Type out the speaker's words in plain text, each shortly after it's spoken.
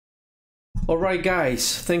Alright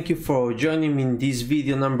guys, thank you for joining me in this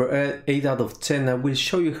video number 8 out of 10. I will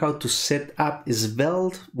show you how to set up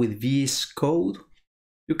Svelte with VS Code.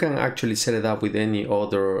 You can actually set it up with any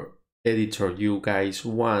other editor you guys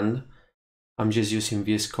want. I'm just using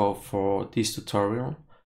VS Code for this tutorial.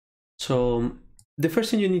 So the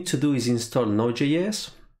first thing you need to do is install Node.js.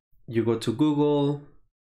 You go to Google,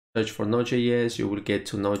 search for Node.js, you will get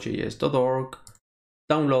to nodejs.org,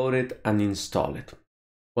 download it and install it.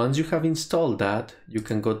 Once you have installed that, you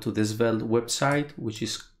can go to the Svelte website, which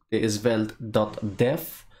is the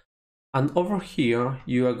svelte.dev, and over here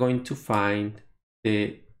you are going to find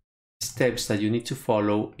the steps that you need to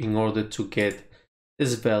follow in order to get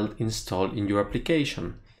Svelte installed in your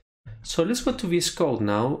application. So let's go to VS Code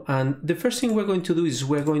now, and the first thing we're going to do is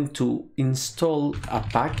we're going to install a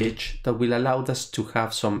package that will allow us to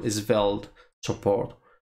have some Svelte support.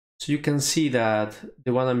 So you can see that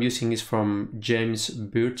the one I'm using is from James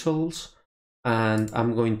Birtles, and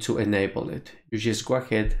I'm going to enable it. You just go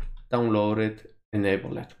ahead, download it,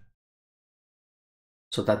 enable it.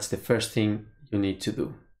 So that's the first thing you need to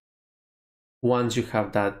do. Once you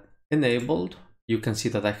have that enabled, you can see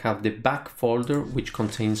that I have the back folder, which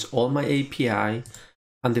contains all my API,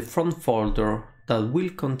 and the front folder that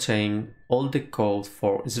will contain all the code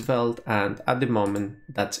for Svelte, and at the moment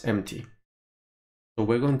that's empty. So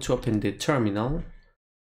we're going to open the terminal.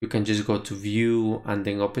 You can just go to view and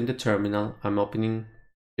then open the terminal. I'm opening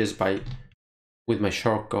just with my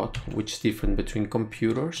shortcut, which is different between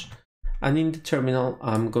computers. And in the terminal,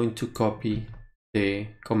 I'm going to copy the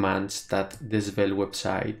commands that the Svelte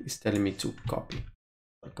website is telling me to copy.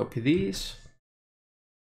 I'll copy this.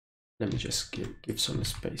 Let me just give some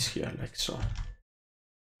space here, like so.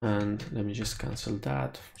 And let me just cancel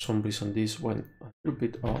that. For some reason, this went a little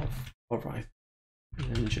bit off. All right.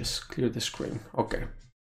 Let me just clear the screen. Okay.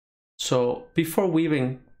 So before we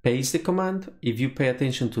even paste the command, if you pay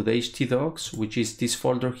attention to the htdocs, which is this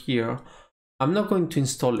folder here, I'm not going to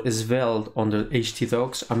install Svelte under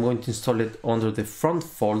htdocs. I'm going to install it under the front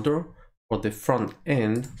folder or the front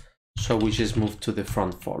end. So we just move to the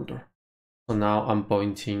front folder. So now I'm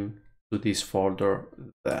pointing to this folder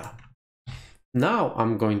there. Now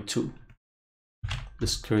I'm going to,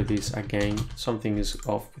 let's clear this again. Something is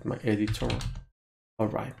off with my editor. All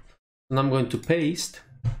right, and I'm going to paste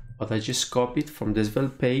what I just copied from the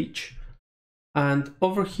Svelte page. And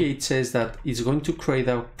over here it says that it's going to create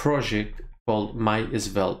a project called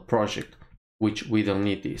MySQL project, which we don't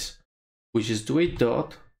need this. We just do a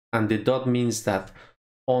dot, and the dot means that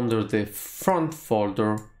under the front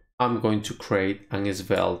folder, I'm going to create an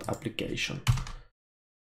Svelte application.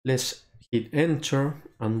 Let's hit enter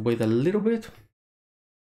and wait a little bit.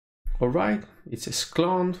 All right, it's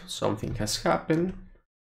cloned, something has happened.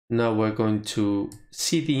 Now we're going to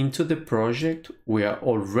cd into the project. We are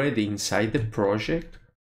already inside the project.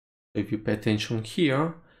 If you pay attention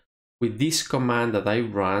here, with this command that I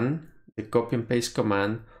ran, the copy and paste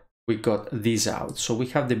command, we got this out. So we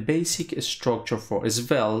have the basic structure for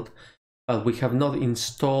Svelte, but we have not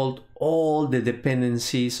installed all the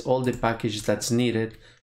dependencies, all the packages that's needed.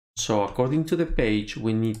 So according to the page,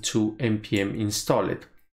 we need to npm install it.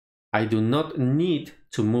 I do not need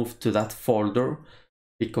to move to that folder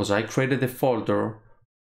because I created a folder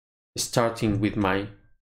starting with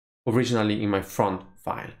originally in my front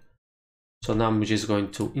file. So now I'm just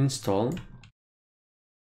going to install,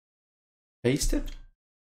 paste it.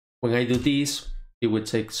 When I do this, it will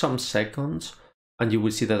take some seconds and you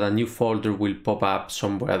will see that a new folder will pop up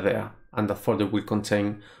somewhere there, and the folder will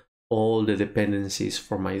contain all the dependencies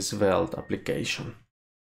for my Svelte application.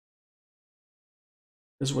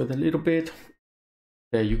 Let's wait a little bit.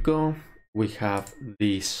 There you go. We have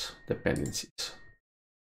these dependencies.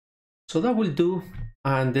 So that will do.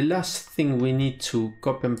 And the last thing we need to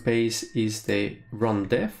copy and paste is the run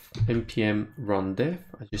dev, npm run dev.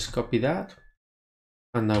 I just copy that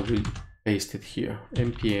and I will paste it here,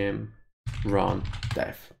 npm run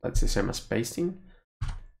dev. That's the same as pasting.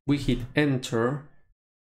 We hit enter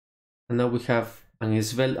and now we have an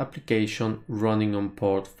Svelte application running on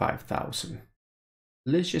port 5000.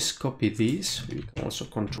 Let's just copy this. You can also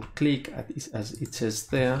control click as it says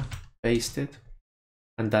there, paste it,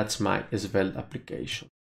 and that's my Svelte application.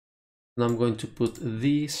 And I'm going to put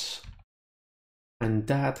this and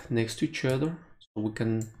that next to each other so we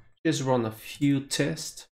can just run a few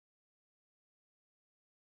tests.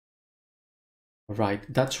 All right,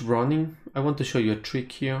 that's running. I want to show you a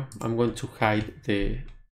trick here. I'm going to hide the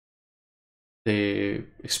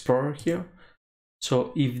Explorer here.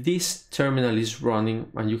 So if this terminal is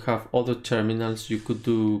running and you have other terminals, you could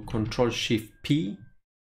do Ctrl+Shift+P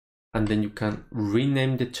and then you can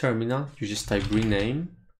rename the terminal. You just type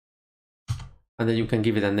rename and then you can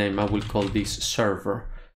give it a name. I will call this server.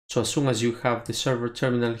 So as soon as you have the server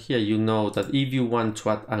terminal here, you know that if you want to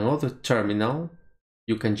add another terminal,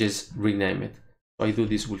 you can just rename it. So I do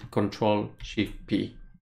this with Control-Shift-P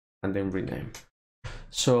and then rename.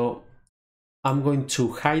 So I'm going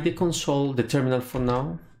to hide the console, the terminal for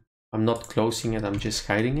now. I'm not closing it, I'm just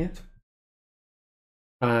hiding it.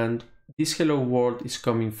 And this hello world is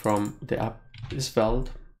coming from the app Svelte.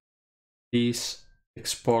 This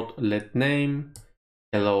export let name,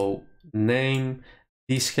 hello name.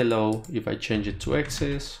 This hello, if I change it to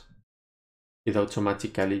XS, it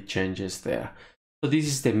automatically changes there. So this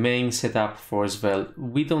is the main setup for Svelte.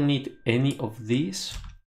 We don't need any of these.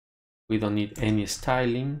 We don't need any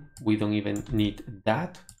styling. We don't even need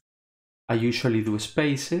that. I usually do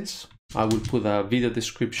spaces. I will put a video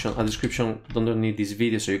description, underneath this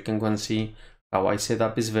video, so you can go and see how I set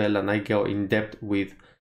up Svelte, and I go in depth with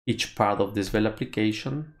each part of the Svelte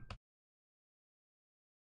application.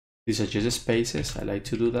 These are just spaces. I like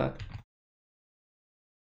to do that.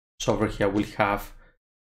 So over here we'll have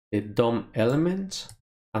the DOM elements,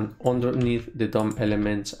 and underneath the DOM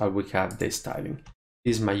elements I will have the styling.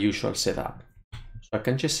 This is my usual setup. So I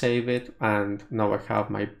can just save it, and now I have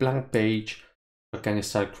my blank page. I can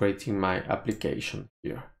start creating my application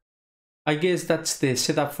here. I guess that's the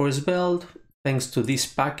setup for Svelte. Thanks to this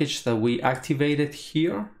package that we activated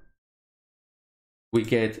here, we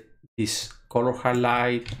get this color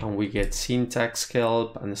highlight and we get syntax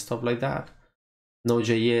help and stuff like that.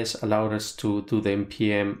 Node.js allowed us to do the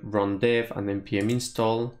npm run dev and npm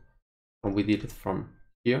install, and we did it from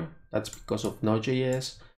here. That's because of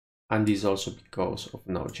Node.js, and this is also because of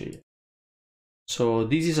Node.js. So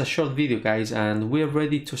this is a short video, guys, and we're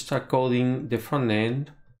ready to start coding the front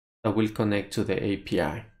end that will connect to the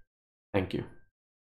API. Thank you.